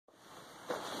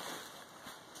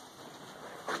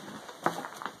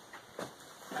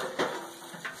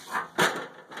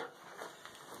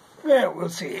Yeah, we'll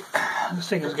see. This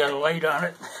thing has got a light on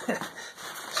it,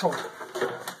 so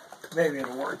maybe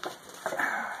it'll work.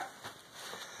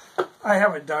 I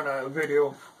haven't done a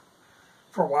video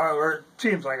for a while, or it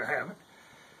seems like I haven't.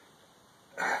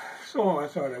 So I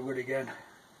thought I would again.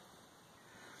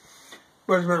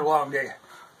 But it's been a long day.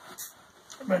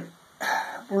 I've been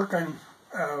working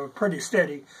pretty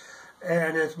steady,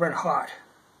 and it's been hot.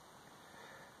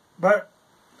 But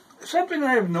something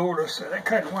I have noticed that I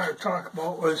kind of want to talk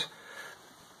about was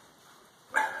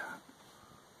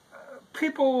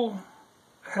people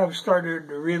have started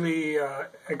really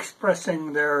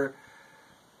expressing their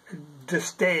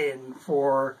disdain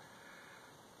for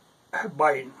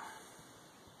Biden.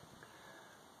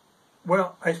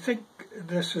 Well, I think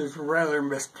this is rather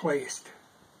misplaced.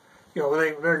 You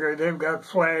know, they've got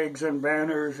flags and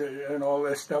banners and all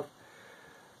this stuff.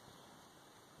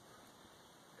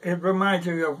 It reminds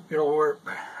me of, you know, where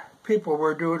people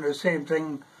were doing the same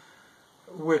thing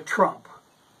with Trump.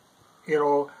 You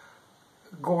know,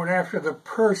 going after the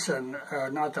person,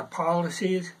 not the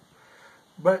policies.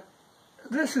 But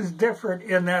this is different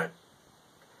in that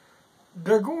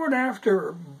they're going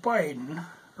after Biden,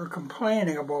 or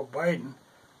complaining about Biden,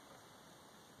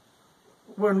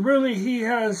 when really he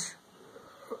has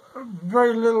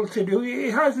very little to do. He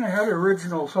hasn't had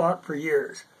original thought for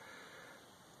years.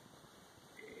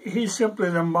 He's simply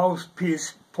the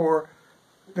mouthpiece for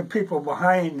the people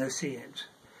behind the scenes.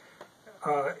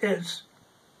 It's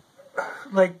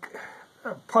like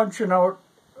punching out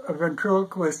a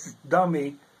ventriloquist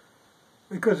dummy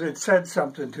because it said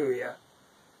something to you,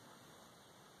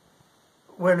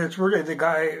 when it's really the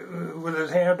guy with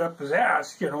his hand up his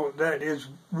ass, you know, that is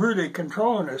really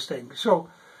controlling this thing. So,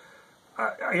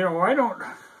 you know, I don't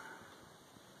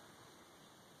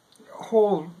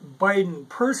hold Biden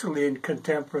personally in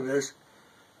contempt for this.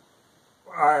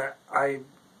 I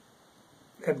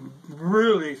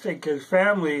really think his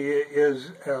family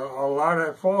is a lot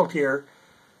at fault here.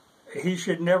 He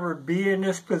should never be in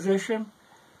this position.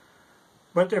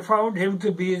 But they found him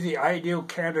to be the ideal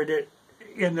candidate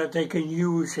in that they can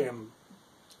use him.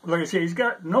 Like I say, he's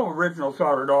got no original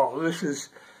thought at all. This is,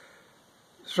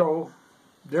 so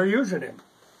they're using him.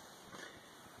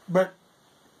 But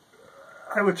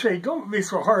I would say don't be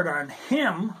so hard on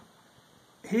him.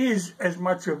 He's as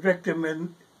much a victim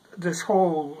in this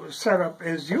whole setup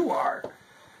as you are.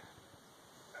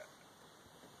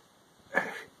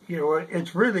 You know,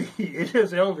 it's really, it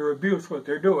is elder abuse what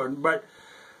they're doing, but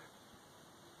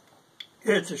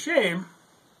it's a shame.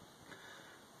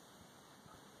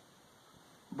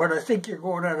 But I think you're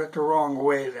going at it the wrong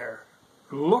way there.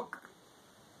 Look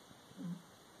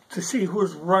to see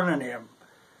who's running him.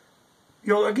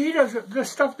 You know, like he does the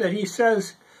stuff that he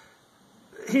says,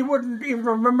 he wouldn't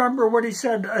even remember what he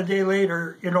said a day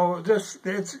later. You know,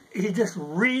 he just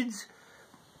reads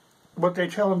what they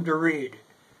tell him to read.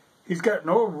 He's got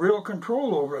no real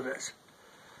control over this.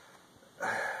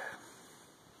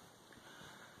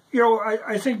 You know,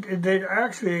 I think they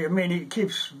actually, I mean, he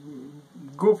keeps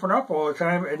goofing up all the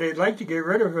time, and they'd like to get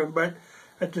rid of him, but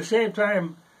at the same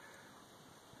time,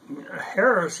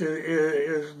 Harris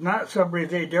is not somebody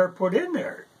they dare put in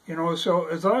there. You know, so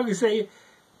as long as they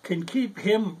can keep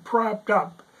him propped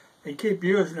up and keep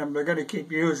using him, they're going to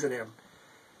keep using him.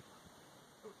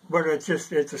 But it's a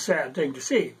sad thing to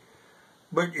see.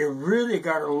 But you really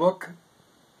got to look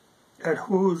at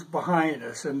who's behind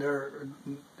us, and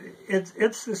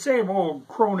it's the same old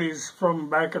cronies from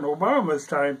back in Obama's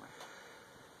time.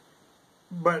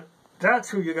 But that's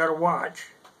who you got to watch.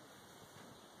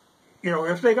 You know,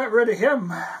 if they got rid of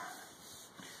him,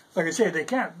 like I say, they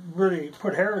can't really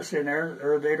put Harris in there,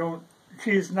 or they don't.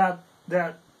 She's not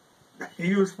that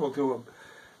useful to them.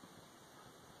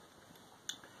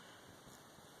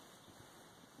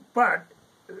 But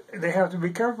they have to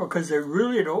be careful because they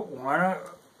really don't want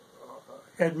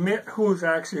to admit who's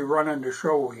actually running the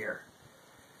show here.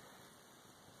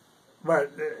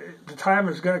 But the time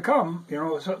is going to come, you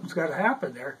know, something's got to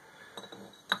happen there.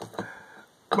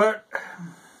 But,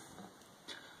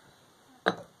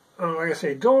 like I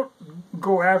say, don't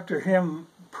go after him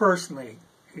personally.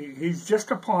 He's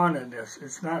just a pawn in this.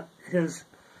 It's not his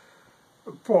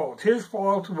fault. His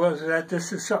fault was that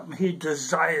this is something he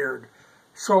desired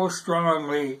so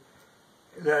strongly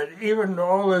that even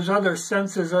all his other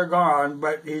senses are gone,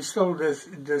 but he's still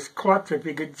this clutch if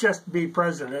he could just be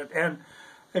president.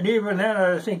 And even then,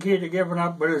 I think he'd have given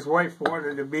up, but his wife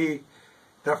wanted to be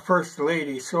the first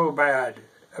lady so bad.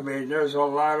 I mean, there's a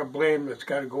lot of blame that's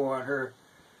got to go on her.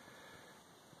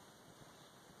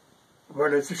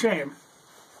 But it's a shame.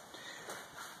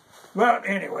 Well,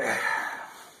 anyway,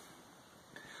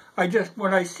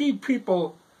 when I see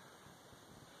people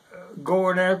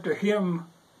going after him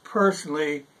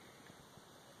personally,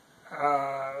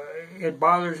 it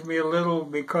bothers me a little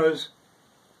because,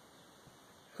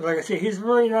 like I say, he's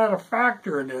really not a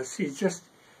factor in this. He's just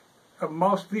a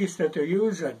mouthpiece that they're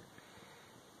using.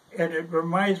 And it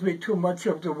reminds me too much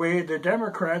of the way the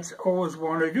Democrats always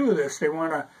want to do this. They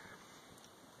want to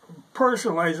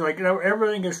personalize, like, you know,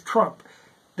 everything is Trump.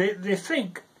 They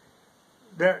think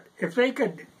that if they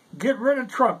could get rid of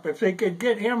Trump, if they could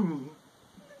get him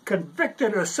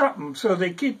convicted of something, so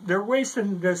they're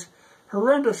wasting this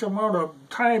horrendous amount of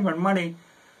time and money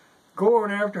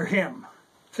going after him,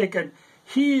 thinking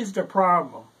he's the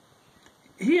problem.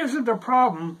 He isn't the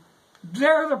problem,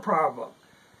 they're the problem.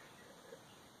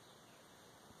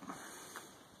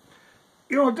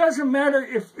 You know, it doesn't matter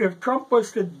if Trump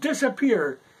was to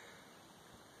disappear.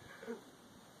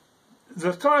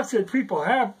 The thoughts that people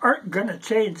have aren't going to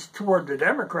change toward the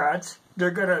Democrats. They're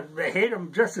going to hate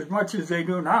them just as much as they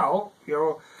do now, you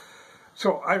know.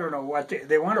 So I don't know what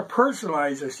they want to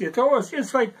personalize this.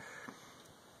 It's like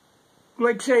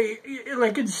say,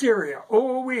 like in Syria.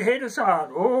 Oh, we hate Assad.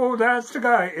 Oh, that's the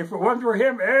guy. If it wasn't for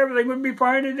him, everything would be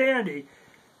fine and dandy.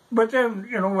 But then,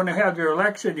 you know, when they have their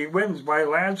election, he wins by a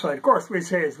landslide. Of course, we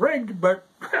say it's rigged, but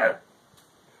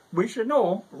we should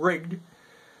know, rigged.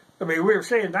 I mean, we were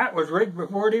saying that was rigged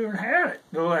before it even had it,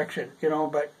 the election, you know,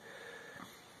 but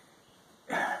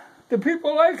the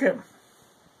people like him.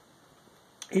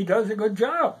 He does a good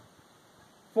job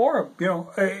for him, you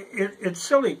know. It's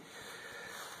silly.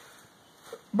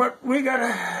 But we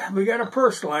gotta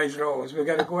personalize those. We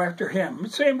gotta go after him.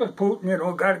 Same with Putin, you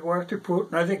know. Gotta go after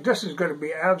Putin. I think this is going to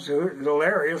be absolutely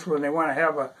hilarious when they want to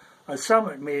have a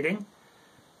summit meeting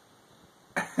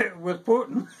with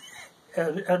Putin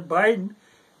and Biden,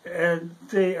 and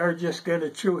they are just going to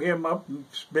chew him up and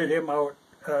spit him out.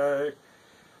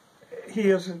 He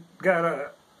hasn't got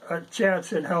a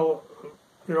chance in hell.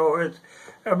 You know,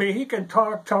 I mean, he can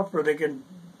talk tougher. They can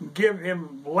give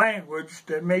him language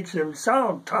that makes him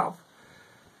sound tough.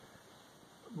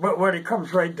 But when it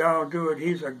comes right down to it,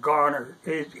 he's a goner.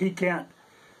 He can't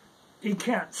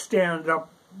stand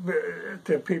up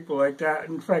to people like that.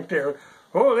 In fact, they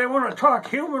want to talk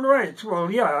human rights.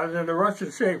 Well, yeah, and then the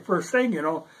Russians say first thing, you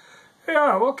know,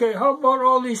 yeah, okay, how about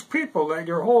all these people that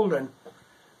you're holding?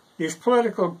 These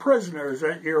political prisoners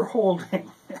that you're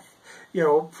holding, you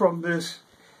know, from this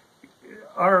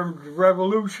armed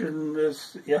revolution,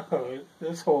 this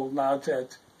whole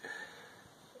nonsense.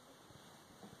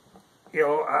 You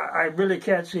know, I really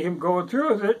can't see him going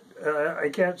through with it. I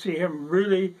can't see him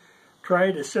really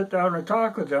trying to sit down and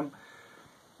talk with them.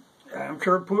 I'm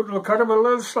sure Putin will cut him a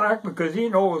little slack because he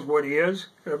knows what he is.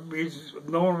 He's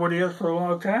known what he is for a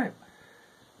long time.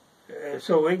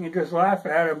 So they can just laugh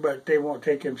at him, but they won't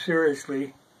take him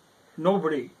seriously.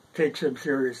 Nobody takes him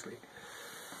seriously.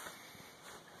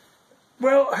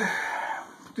 Well,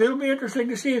 it'll be interesting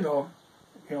to see, though,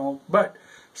 you know. But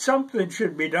something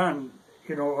should be done,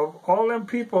 you know. Of all them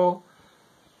people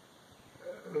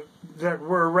that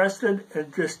were arrested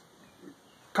and just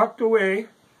tucked away,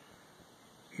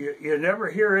 you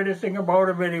never hear anything about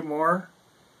them anymore.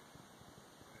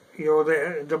 You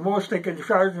know, the most they can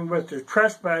charge them with is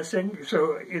trespassing,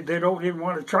 so they don't even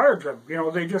want to charge them. You know,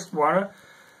 they just want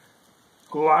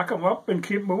to lock them up and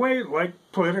keep them away like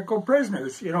political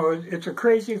prisoners. You know, it's a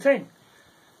crazy thing.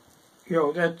 You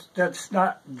know, that's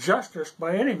not justice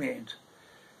by any means.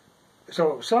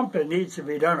 So something needs to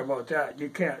be done about that. You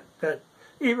can't,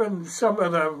 even some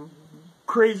of the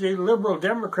crazy liberal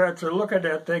Democrats are looking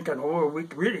at thinking, oh, we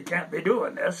really can't be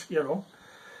doing this, you know.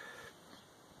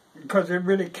 Because they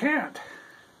really can't.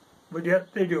 But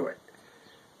yet they do it.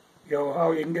 You know,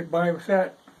 how you can get by with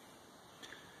that.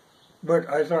 But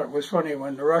I thought it was funny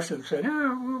when the Russians said,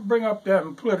 we'll bring up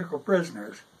them political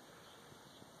prisoners.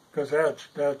 Because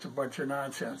that's a bunch of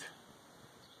nonsense.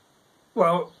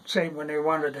 Well, same when they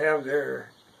wanted to have their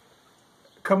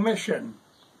commission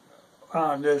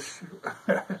on this.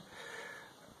 It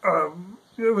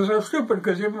was so stupid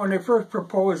because even when they first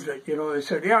proposed it, you know, they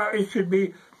said, yeah, it should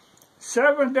be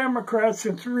 7 Democrats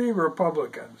and 3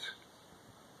 Republicans.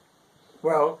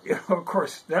 Well, you know, of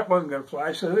course, that wasn't going to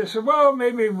fly. So they said, well,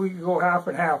 maybe we can go half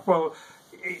and half. Well,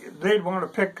 they'd want to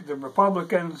pick the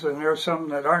Republicans, and there's some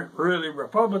that aren't really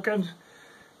Republicans.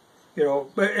 You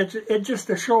know, but it's just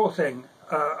a show thing,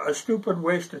 a stupid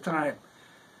waste of time.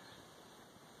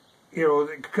 You know,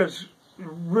 because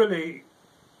really,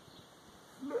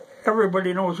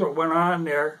 everybody knows what went on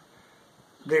there.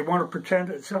 They want to pretend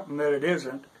it's something that it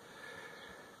isn't.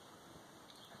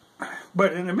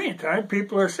 But in the meantime,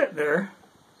 people are sitting there.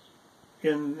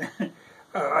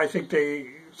 I think they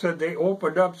said they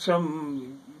opened up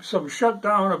some some shut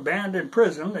down, abandoned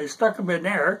prison. They stuck him in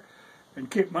there and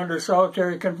keep him under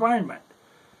solitary confinement.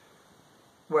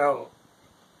 Well,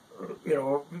 you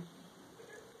know,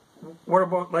 what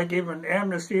about like even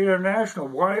Amnesty International?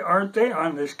 Why aren't they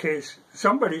on this case?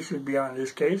 Somebody should be on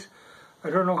this case. I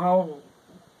don't know how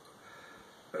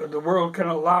the world can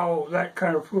allow that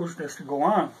kind of foolishness to go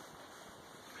on.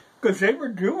 Because they were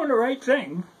doing the right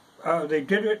thing. They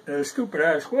did it in a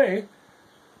stupid-ass way.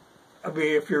 I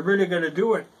mean, if you're really going to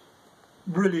do it,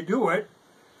 really do it.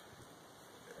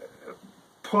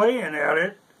 Playing at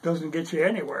it doesn't get you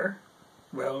anywhere.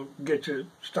 Well, get you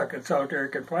stuck in solitary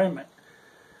confinement.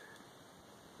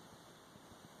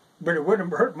 But it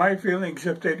wouldn't hurt my feelings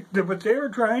if what they were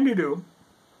trying to do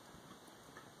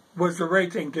was the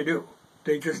right thing to do.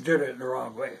 They just did it in the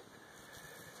wrong way.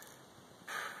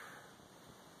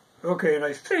 Okay, and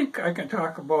I think I can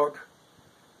talk about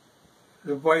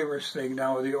the virus thing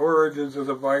now, the origins of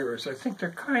the virus. I think they're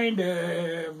kind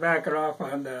of backing off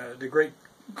on the great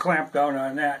clampdown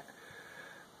on that.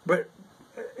 But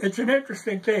it's an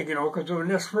interesting thing, you know, because when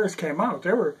this first came out,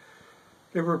 there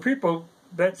were people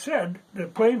that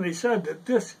plainly said that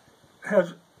this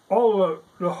has all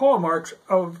the hallmarks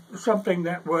of something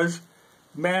that was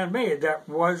man-made, that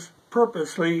was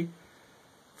purposely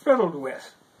fiddled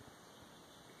with.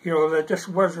 You know, that this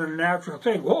wasn't a natural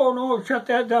thing. Oh, no, shut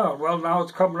that down. Well, now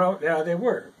it's coming out. Yeah, they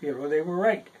were. You know, they were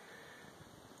right.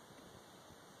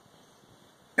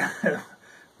 I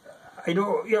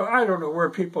don't know where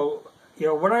people, you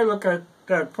know, when I look at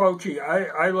that Fauci,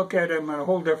 I look at him in a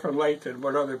whole different light than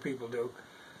what other people do.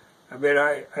 I mean,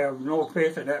 I have no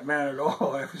faith in that man at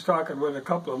all. I was talking with a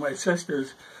couple of my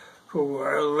sisters who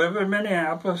live in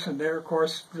Minneapolis, and they're, of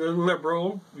course, the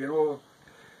liberal, you know,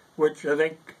 which I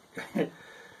think...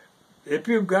 If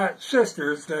you've got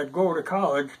sisters that go to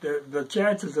college, the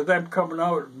chances of them coming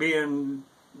out being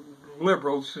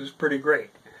liberals is pretty great.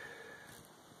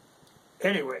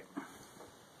 Anyway,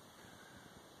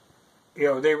 you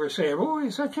know, they were saying, oh,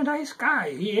 he's such a nice guy.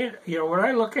 You know, when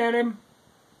I look at him,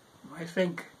 I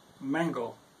think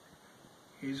Mengele.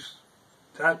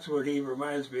 That's what he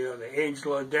reminds me of, the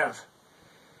angel of death.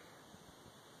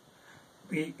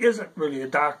 He isn't really a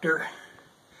doctor.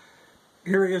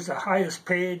 Here he is, the highest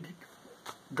paid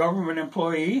government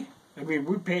employee. I mean,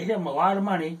 we pay him a lot of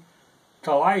money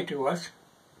to lie to us.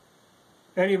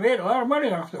 And he made a lot of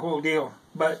money off the whole deal.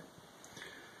 But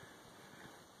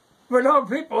now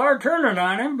people are turning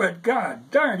on him, but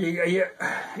God darn, you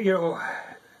know,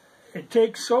 it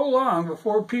takes so long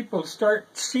before people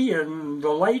start seeing the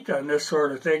light on this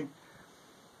sort of thing.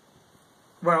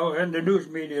 Well, and the news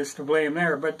media is to blame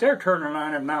there, but they're turning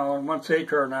on him now, and once they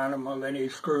turn on him, well, then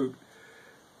he's screwed.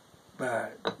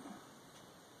 But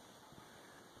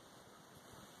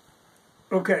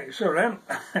okay, so then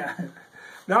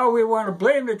now we want to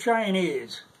blame the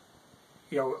Chinese.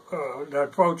 You know,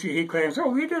 that Fauci, he claims, oh,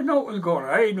 we didn't know what was going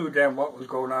on. I knew damn what was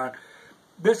going on.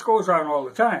 This goes on all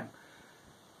the time.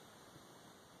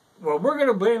 Well, we're going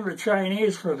to blame the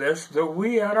Chinese for this, though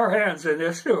we had our hands in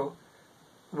this too.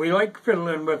 We like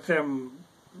fiddling with them,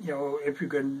 you know, if you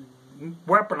can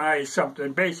weaponize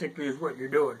something, basically is what you're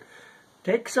doing.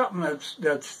 Take something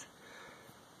that's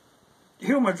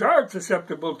humans are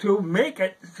susceptible to, make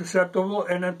it susceptible,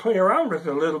 and then play around with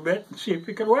it a little bit and see if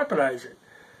you can weaponize it.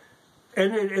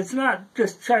 And it's not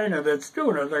just China that's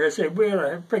doing it. Like I say, we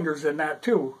have fingers in that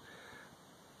too.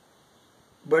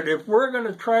 But if we're going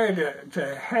to try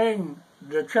to hang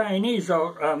the Chinese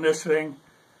out on this thing,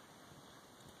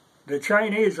 the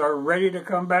Chinese are ready to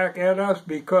come back at us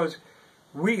because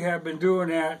we have been doing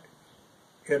that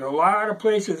in a lot of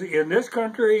places in this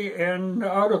country and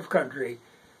out of country.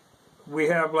 We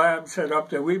have labs set up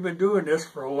that we've been doing this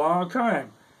for a long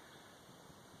time.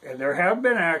 And there have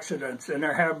been accidents, and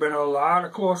there have been a lot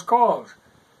of close calls.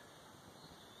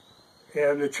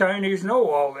 And the Chinese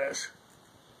know all this.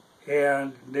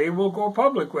 And they will go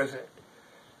public with it.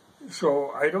 So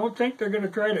I don't think they're going to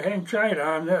try to hang China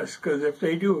on this, because if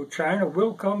they do, China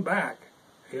will come back.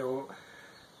 You know,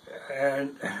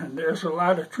 and there's a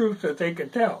lot of truth that they can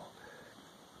tell.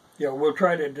 You know, we'll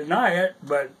try to deny it,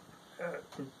 but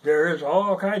there is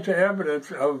all kinds of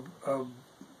evidence of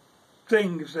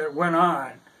things that went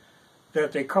on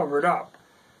that they covered up,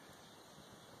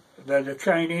 that the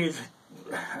Chinese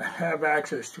have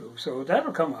access to. So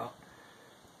that'll come out.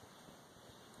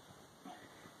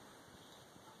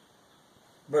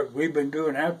 But we've been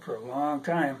doing that for a long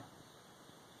time.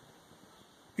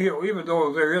 You know, even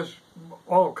though there is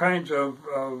all kinds of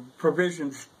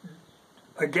provisions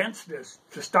against this,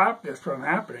 to stop this from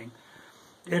happening,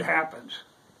 it happens.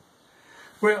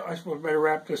 Well, I suppose I better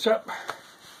wrap this up,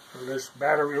 or this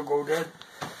battery will go dead.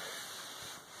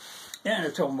 And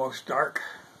it's almost dark.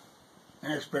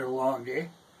 And it's been a long day.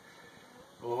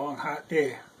 A long, hot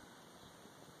day.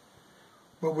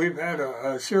 But we've had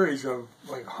a series of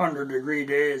like 100-degree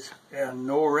days and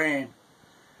no rain.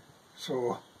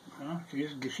 So,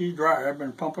 she's dry. I've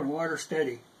been pumping water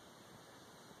steady.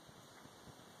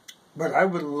 But I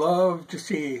would love to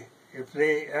see if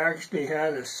they actually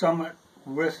had a summit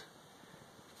with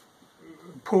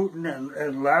Putin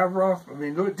and Lavrov. I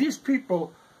mean, these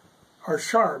people are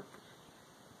sharp,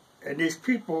 and these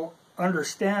people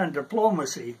understand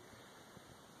diplomacy.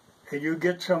 And you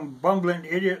get some bumbling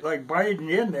idiot like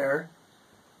Biden in there,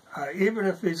 even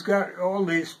if he's got all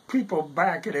these people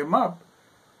backing him up,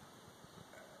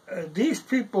 these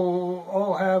people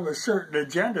all have a certain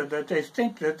agenda that they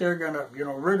think that they're going to,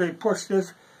 really push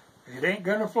this. It ain't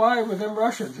going to fly with them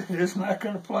Russians. It is not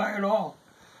going to fly at all.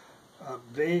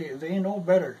 They know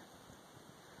better.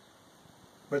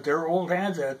 But they're old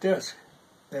hands at this.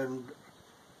 And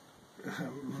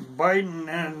Biden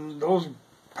and those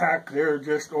pack, they're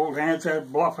just old hands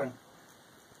at bluffing.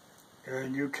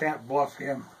 And you can't bluff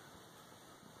him.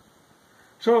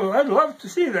 So I'd love to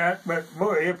see that, but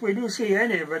boy, if we do see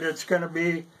any of it, it's going to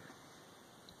be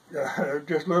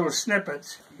just little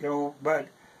snippets, but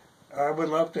I would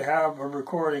love to have a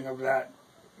recording of that.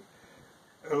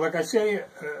 Like I say,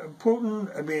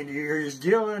 Putin, I mean, he's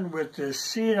dealing with this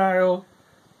senile,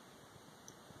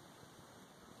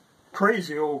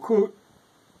 crazy old coot.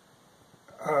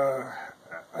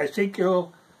 I think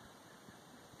he'll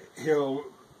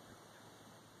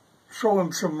show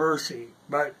him some mercy,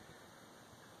 but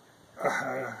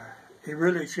he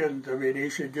really shouldn't. I mean, he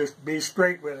should just be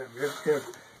straight with him.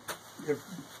 If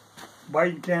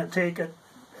Biden can't take it,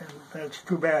 that's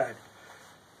too bad.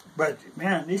 But,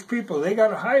 man, these people, they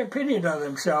got a high opinion of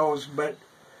themselves, but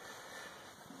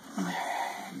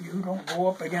you don't go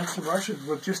up against the Russians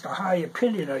with just a high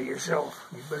opinion of yourself.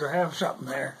 You better have something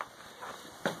there.